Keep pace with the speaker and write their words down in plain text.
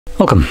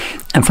Welcome,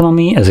 in front of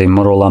me is a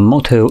Motorola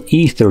Moto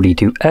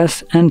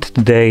E32s, and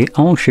today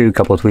I'll show you a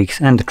couple of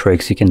tweaks and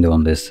tricks you can do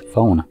on this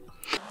phone.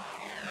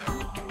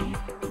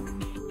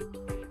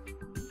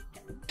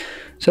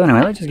 So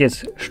anyway, let's just get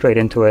straight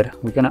into it.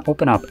 We're gonna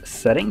open up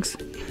settings,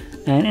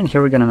 and in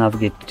here we're gonna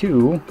navigate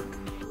to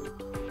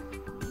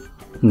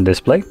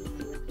display,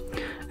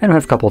 and we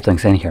have a couple of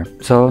things in here.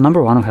 So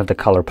number one, we have the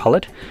color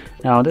palette.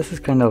 Now this is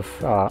kind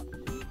of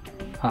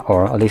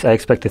or at least I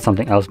expected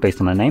something else based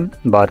on the name,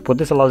 but what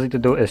this allows you to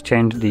do is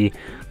change the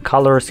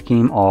color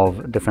scheme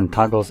of different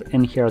toggles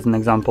in here as an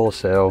example.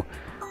 So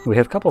we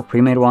have a couple of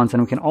pre-made ones,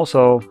 and we can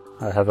also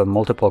have a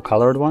multiple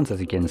colored ones,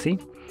 as you can see.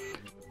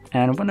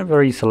 And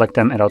whenever you select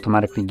them, it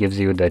automatically gives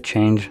you the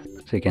change,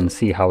 so you can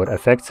see how it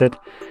affects it.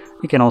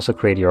 You can also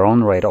create your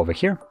own right over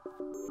here.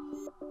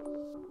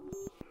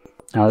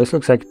 Now this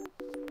looks like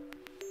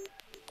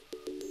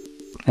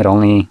it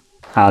only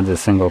adds a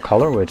single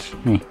color, which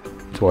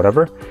it's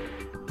whatever.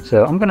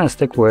 So I'm gonna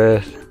stick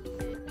with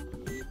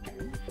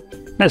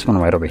this one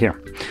right over here.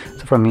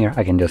 So from here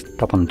I can just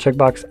tap on the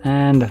checkbox,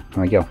 and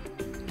there we go.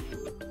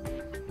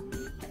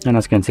 And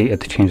as you can see, it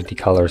changed the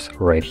colors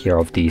right here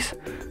of these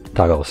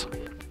toggles.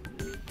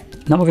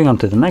 Now moving on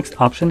to the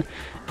next option,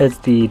 it's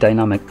the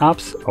dynamic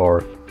apps, or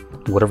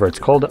whatever it's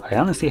called. I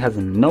honestly have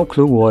no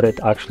clue what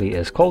it actually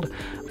is called,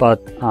 but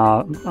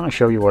I'm gonna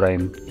show you what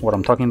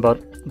I'm talking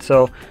about.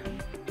 So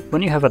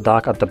when you have a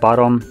dock at the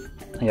bottom,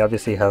 you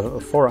obviously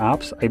have 4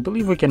 apps. I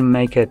believe we can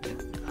make it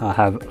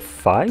have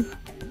 5.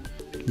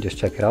 Just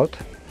check it out.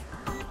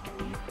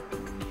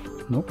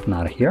 Nope,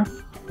 not here.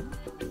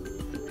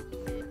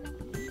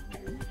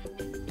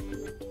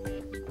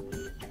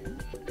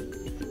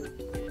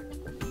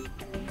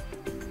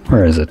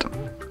 Where is it?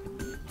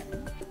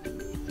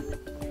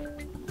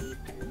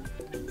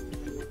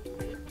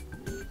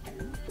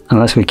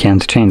 Unless we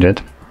can't change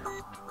it.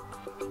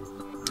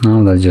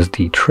 No, that's just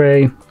the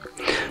tray.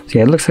 So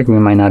yeah, it looks like we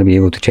might not be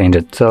able to change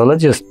it. So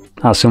let's just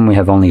assume we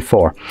have only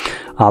 4.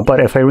 But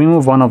if I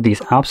remove one of these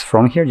apps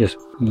from here, just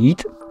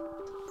yeet,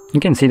 you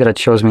can see that it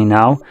shows me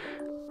now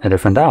a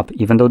different app,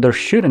 even though there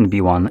shouldn't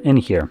be one in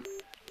here.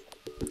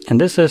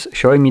 And this is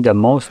showing me the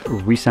most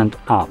recent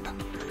app,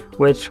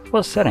 which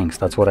was settings.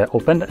 That's what I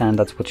opened, and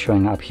that's what's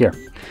showing up here.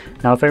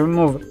 Now if I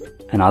remove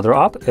another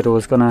app,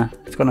 it's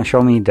gonna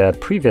show me the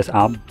previous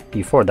app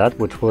before that,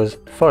 which was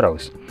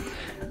photos.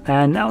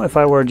 And now if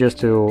I were just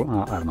to,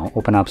 I don't know,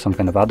 open up some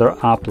kind of other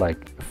app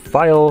like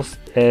files,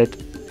 it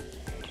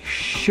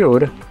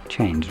should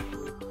change.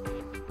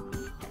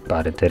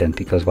 But it didn't,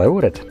 because why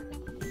would it?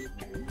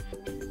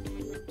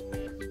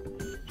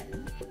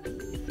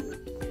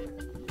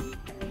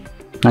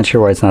 Not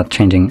sure why it's not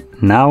changing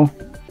now.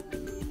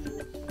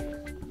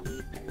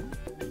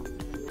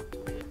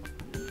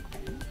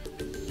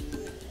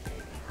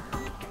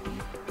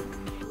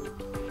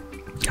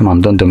 Come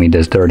on, don't do me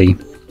this dirty.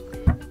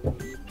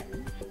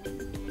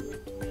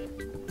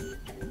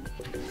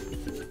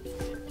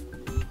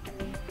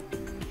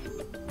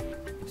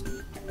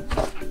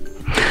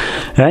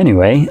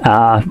 Anyway,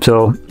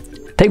 so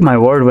take my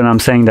word when I'm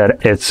saying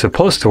that it's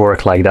supposed to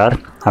work like that.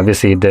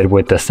 Obviously it did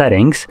with the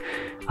settings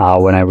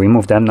when I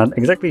removed them. Not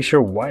exactly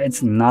sure why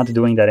it's not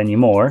doing that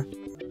anymore.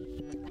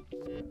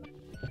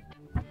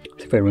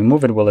 So if I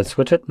remove it, will it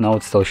switch it? No,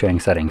 it's still showing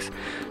settings.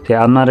 So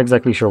yeah, I'm not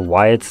exactly sure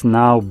why it's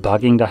now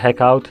bugging the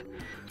heck out.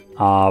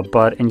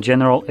 But in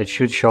general, it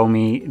should show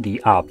me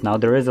the app. Now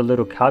there is a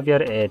little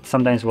caveat. It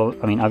sometimes will,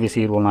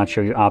 obviously it will not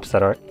show you apps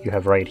that you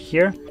have right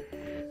here.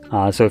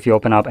 So if you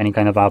open up any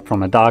kind of app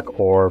from a dock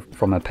or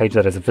from a page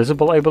that is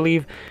visible, I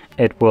believe,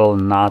 it will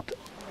not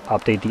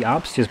update the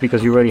apps just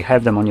because you already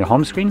have them on your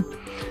home screen.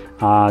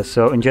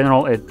 So in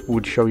general, it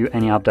would show you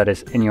any app that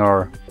is in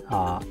your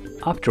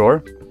app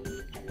drawer.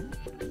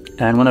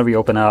 And whenever you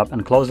open up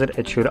and close it,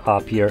 it should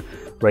appear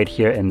right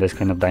here in this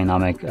kind of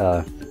dynamic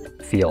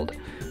field.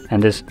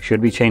 And this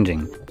should be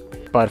changing.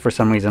 But for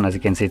some reason, as you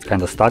can see, it's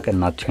kind of stuck and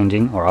not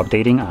changing or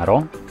updating at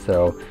all.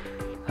 So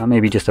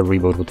maybe just a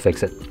reboot would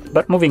fix it.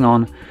 But moving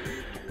on,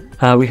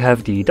 we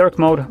have the dark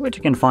mode, which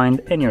you can find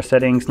in your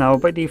settings. Now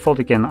by default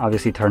you can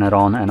obviously turn it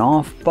on and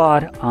off,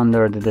 but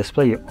under the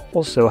display you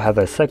also have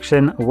a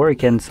section where you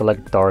can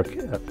select dark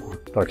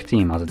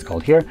theme, as it's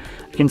called here.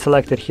 You can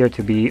select it here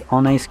to be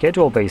on a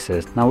schedule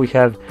basis. Now we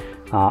have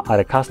at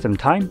a custom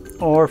time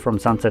or from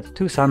sunset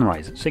to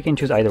sunrise, so you can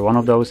choose either one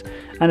of those,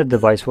 and the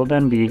device will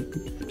then be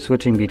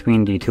switching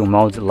between the 2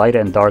 modes, light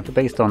and dark,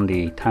 based on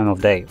the time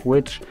of day,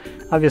 which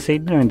obviously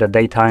during the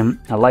daytime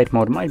a light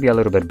mode might be a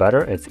little bit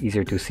better. It's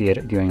easier to see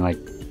it during, like,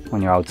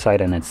 when you're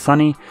outside and it's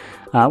sunny,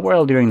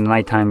 while during the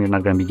nighttime you're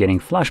not going to be getting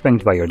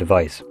flashbanged by your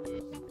device.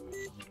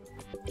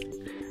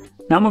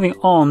 Now moving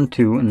on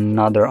to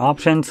another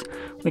options,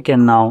 we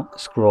can now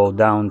scroll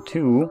down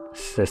to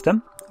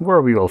system,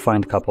 where we will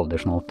find a couple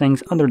additional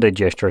things under the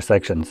gesture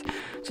sections.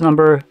 So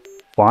number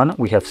 1,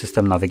 we have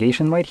system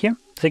navigation right here.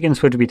 So you can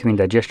switch between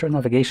the gesture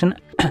navigation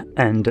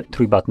and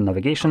 3-button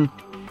navigation.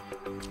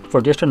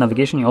 For gesture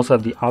navigation, you also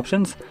have the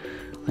options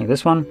like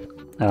this one.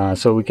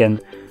 So we can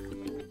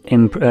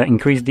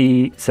increase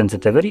the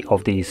sensitivity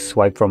of the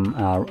swipe from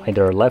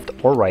either left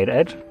or right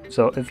edge.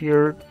 So if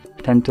you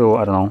tend to,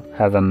 I don't know,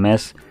 have a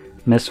miss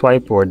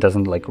swipe or it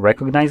doesn't like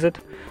recognize it,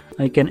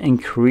 you can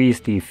increase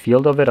the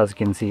field of it. As you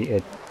can see,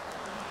 it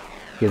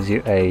gives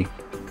you a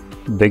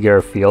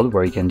bigger field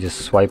where you can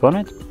just swipe on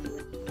it,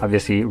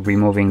 obviously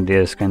removing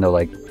this kind of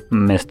like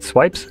missed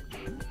swipes.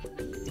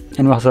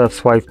 And we also have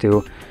swipe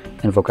to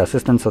invoke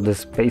assistant, so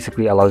this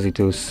basically allows you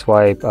to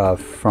swipe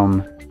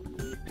from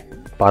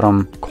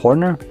bottom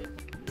corner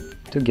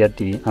to get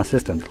the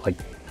assistant, like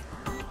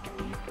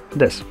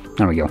this.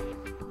 There we go.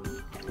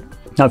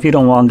 Now if you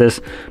don't want this,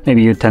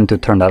 maybe you tend to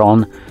turn that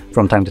on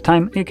from time to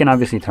time, you can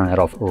obviously turn it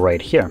off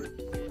right here.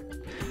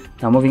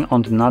 Now moving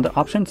on to another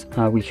options,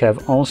 we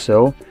have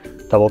also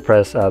double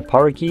press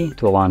power key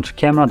to launch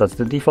camera. That's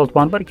the default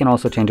one, but you can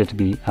also change it to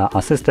be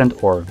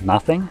assistant or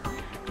nothing.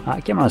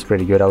 Camera is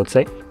pretty good, I would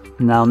say.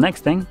 Now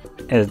next thing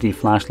is the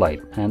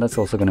flashlight, and that's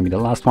also going to be the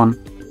last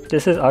one.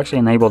 This is actually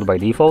enabled by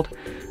default.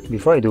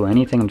 Before I do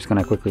anything, I'm just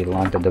going to quickly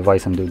lock the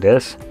device and do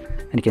this,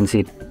 and you can see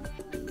it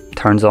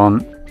turns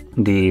on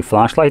the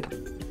flashlight,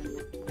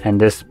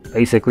 and this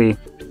basically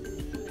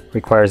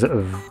requires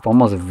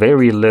almost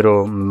very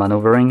little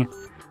maneuvering.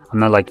 I'm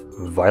not like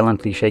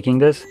violently shaking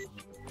this,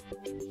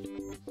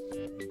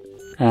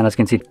 and as you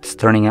can see, it's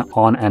turning it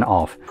on and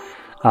off.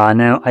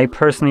 Now I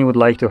personally would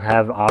like to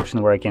have an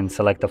option where I can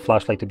select the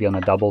flashlight to be on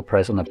a double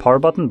press on the power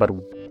button, but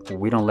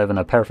we don't live in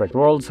a perfect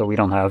world, so we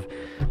don't have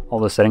all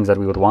the settings that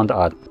we would want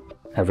at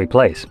every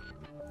place.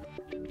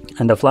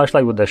 And the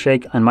flashlight with the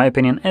shake, in my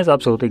opinion, is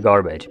absolutely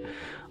garbage.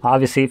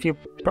 Obviously, if you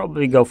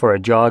probably go for a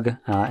jog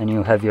and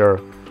you have your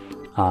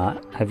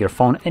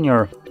phone in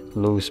your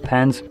loose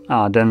pants,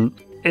 then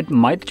it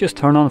might just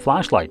turn on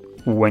flashlight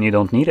when you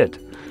don't need it.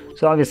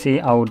 So obviously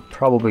I would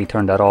probably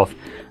turn that off.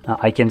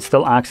 I can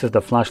still access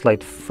the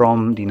flashlight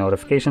from the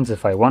notifications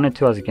if I wanted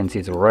to. As you can see,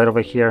 it's right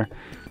over here.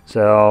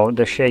 So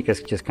the shake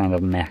is just kind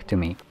of meh to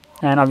me.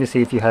 And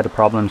obviously if you had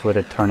problems with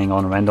it turning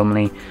on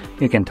randomly,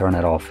 you can turn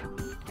it off.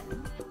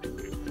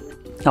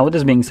 Now with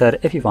this being said,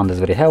 if you found this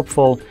video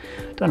helpful,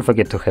 don't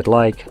forget to hit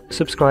like,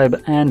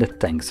 subscribe, and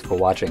thanks for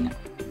watching.